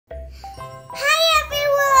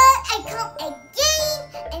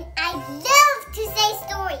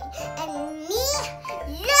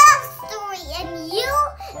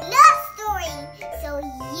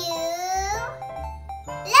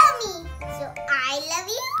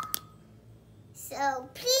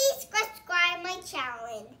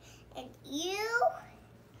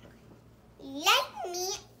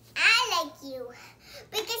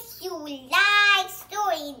like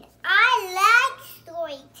story. I like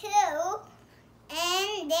story too.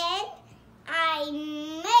 And then I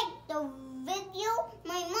make the video.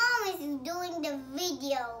 My mom is doing the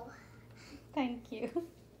video. Thank you.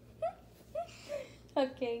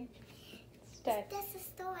 Okay. Start. That's a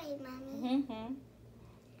story, Mommy. Mm-hmm.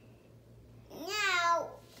 Now,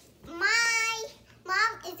 my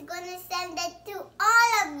mom is gonna send it to all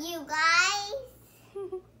of you guys.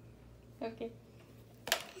 Okay.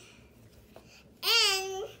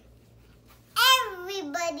 And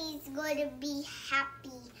everybody's gonna be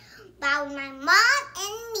happy about my mom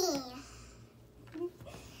and me.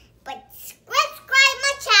 But subscribe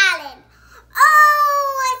my channel.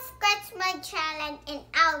 Oh, scratch my channel and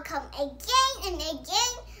I'll come again and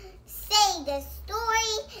again, say the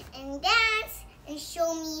story and dance and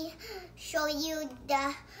show you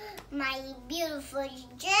my beautiful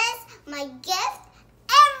dress, my gift,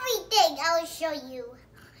 everything I will show you.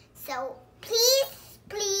 So please,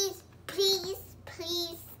 please, please,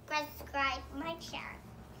 please subscribe my channel.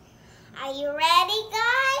 Are you ready,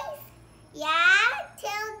 guys? Yeah?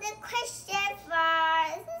 Tell the question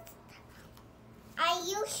first. Are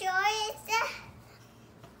you sure it's a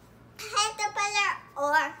caterpillar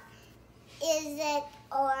or is it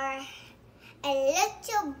a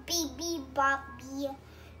little baby Bobby,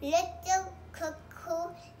 little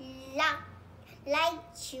cuckoo like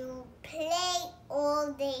to play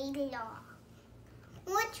all day long?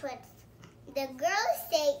 Which one? The girls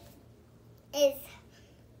say is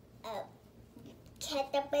a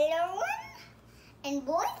caterpillar one, and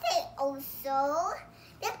boys say also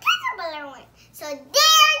the caterpillar one. So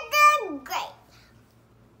they're the great.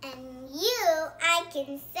 And I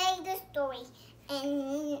can say the story,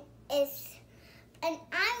 and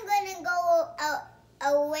I'm gonna go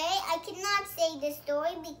away. I cannot say the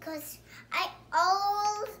story because I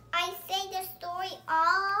say the story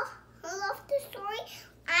all of the story.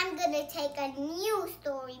 I'm gonna take a new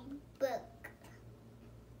story book.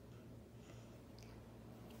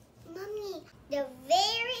 Mommy, the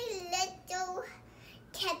very little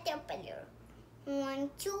caterpillar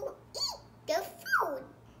want to eat the food.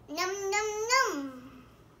 Num num num.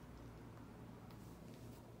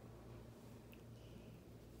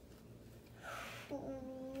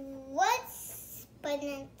 Once upon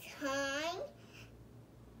a time,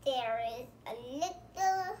 there is a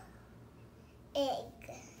little egg.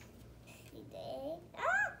 See the egg?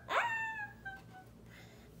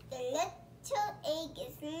 The little egg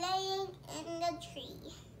is laying in the tree,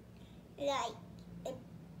 like a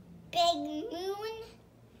big moon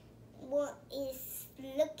is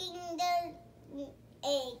looking the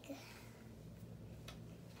egg.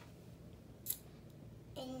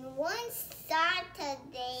 And one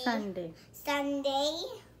Sunday,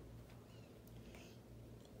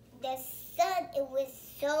 the sun, it was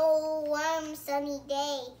so warm, sunny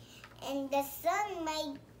day, and the sun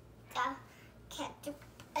made the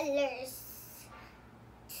caterpillars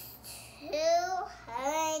too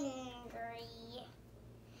hungry,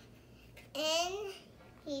 and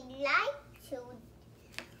he liked to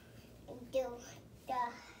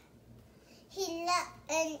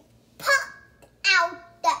and popped out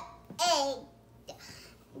the egg.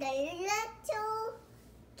 The little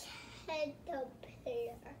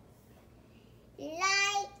caterpillar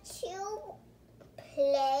liked to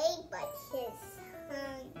play, but he's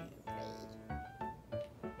hungry.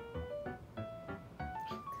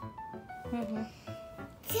 Mm-hmm.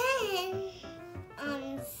 Then on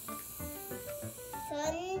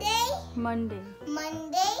Monday,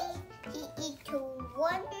 he ate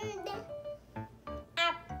one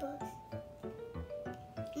apple.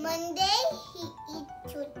 Monday, he ate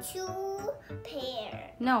two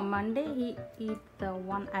pears. No, Monday he eat the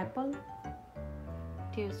one apple.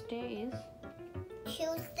 Tuesday, he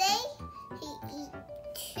eat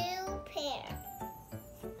two pears.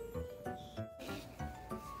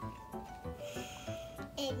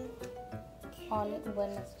 And on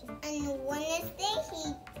Wednesday, he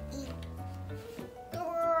eat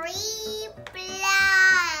three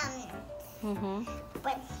plums. Mm-hmm.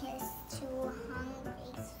 But he's too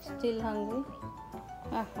hungry. Still hungry?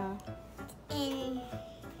 And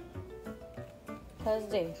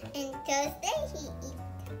Thursday, he eat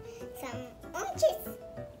some oranges.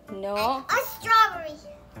 no, And a strawberry.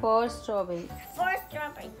 4 strawberries. 4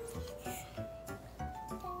 strawberries.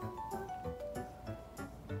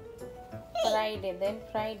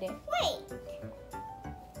 Friday. Wait.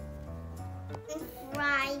 On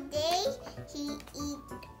Friday, he eat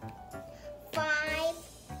 5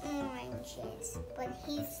 oranges, but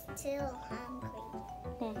he's still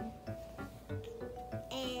hungry.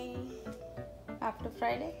 And after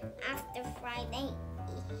Friday,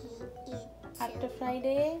 he he eat After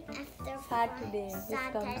Friday, after Saturday. This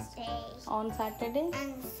comes Saturday. on Saturday.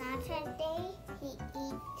 On Saturday, he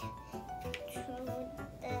eat through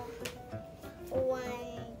the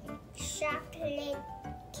one chocolate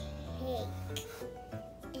cake,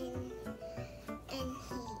 and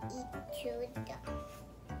he eat through the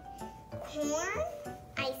corn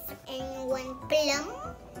ice and one plum.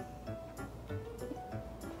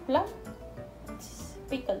 Plum,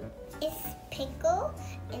 pickle. It's pickle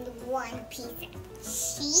and one piece of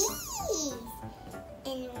cheese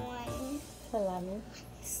and one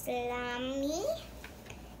salami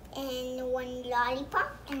and one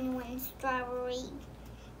lollipop and one strawberry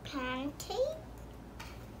pancake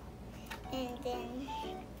and then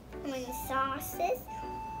one sauces,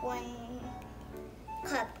 one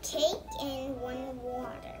cupcake and one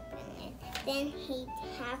water. And then he'd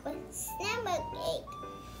have a stomach ache.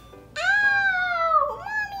 Ow!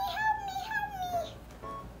 Mommy, help me!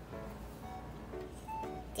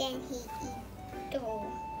 Then he eat through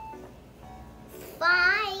 5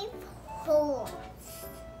 holes.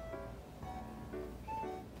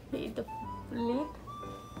 He eat the lid.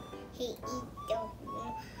 He eat the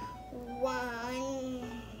one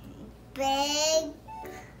big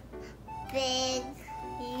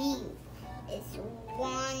leaf. It's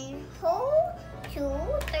 1 hole, 2,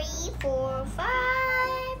 3, 4,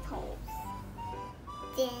 5 holes.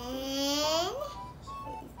 Then,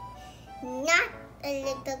 not a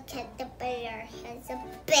little caterpillar, has a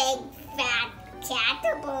big fat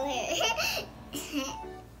caterpillar.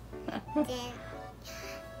 Then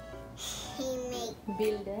he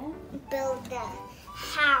build a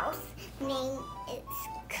house named its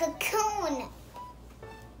cocoon.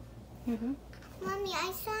 Mommy,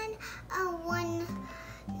 I saw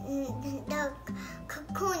the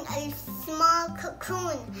cocoon, a small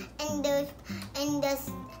cocoon, and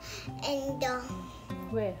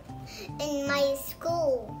Where? in my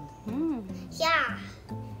school. Yeah.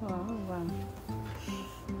 Wow.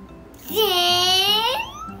 Then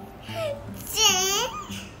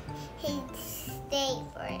he'd stay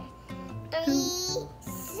for 3,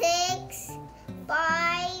 6,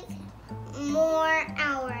 5 more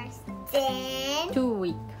hours. Then 2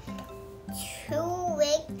 weeks. 2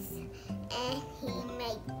 weeks, and he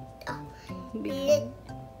make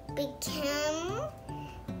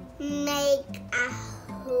a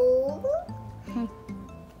hole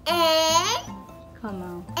and Come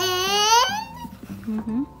on.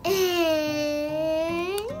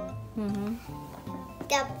 and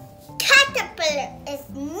the caterpillar is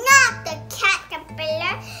not the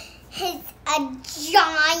caterpillar. He's a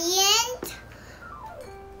giant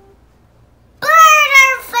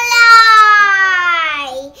butterfly,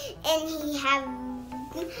 and he have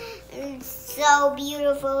so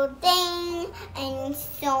beautiful thing and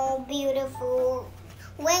so beautiful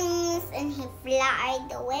wings, and he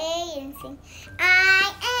flied away and sing,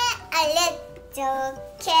 I am a little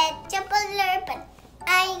caterpillar, but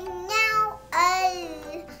I'm now a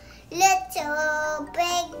little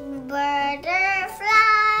big butterfly.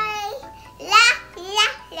 La la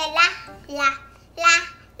la la la la.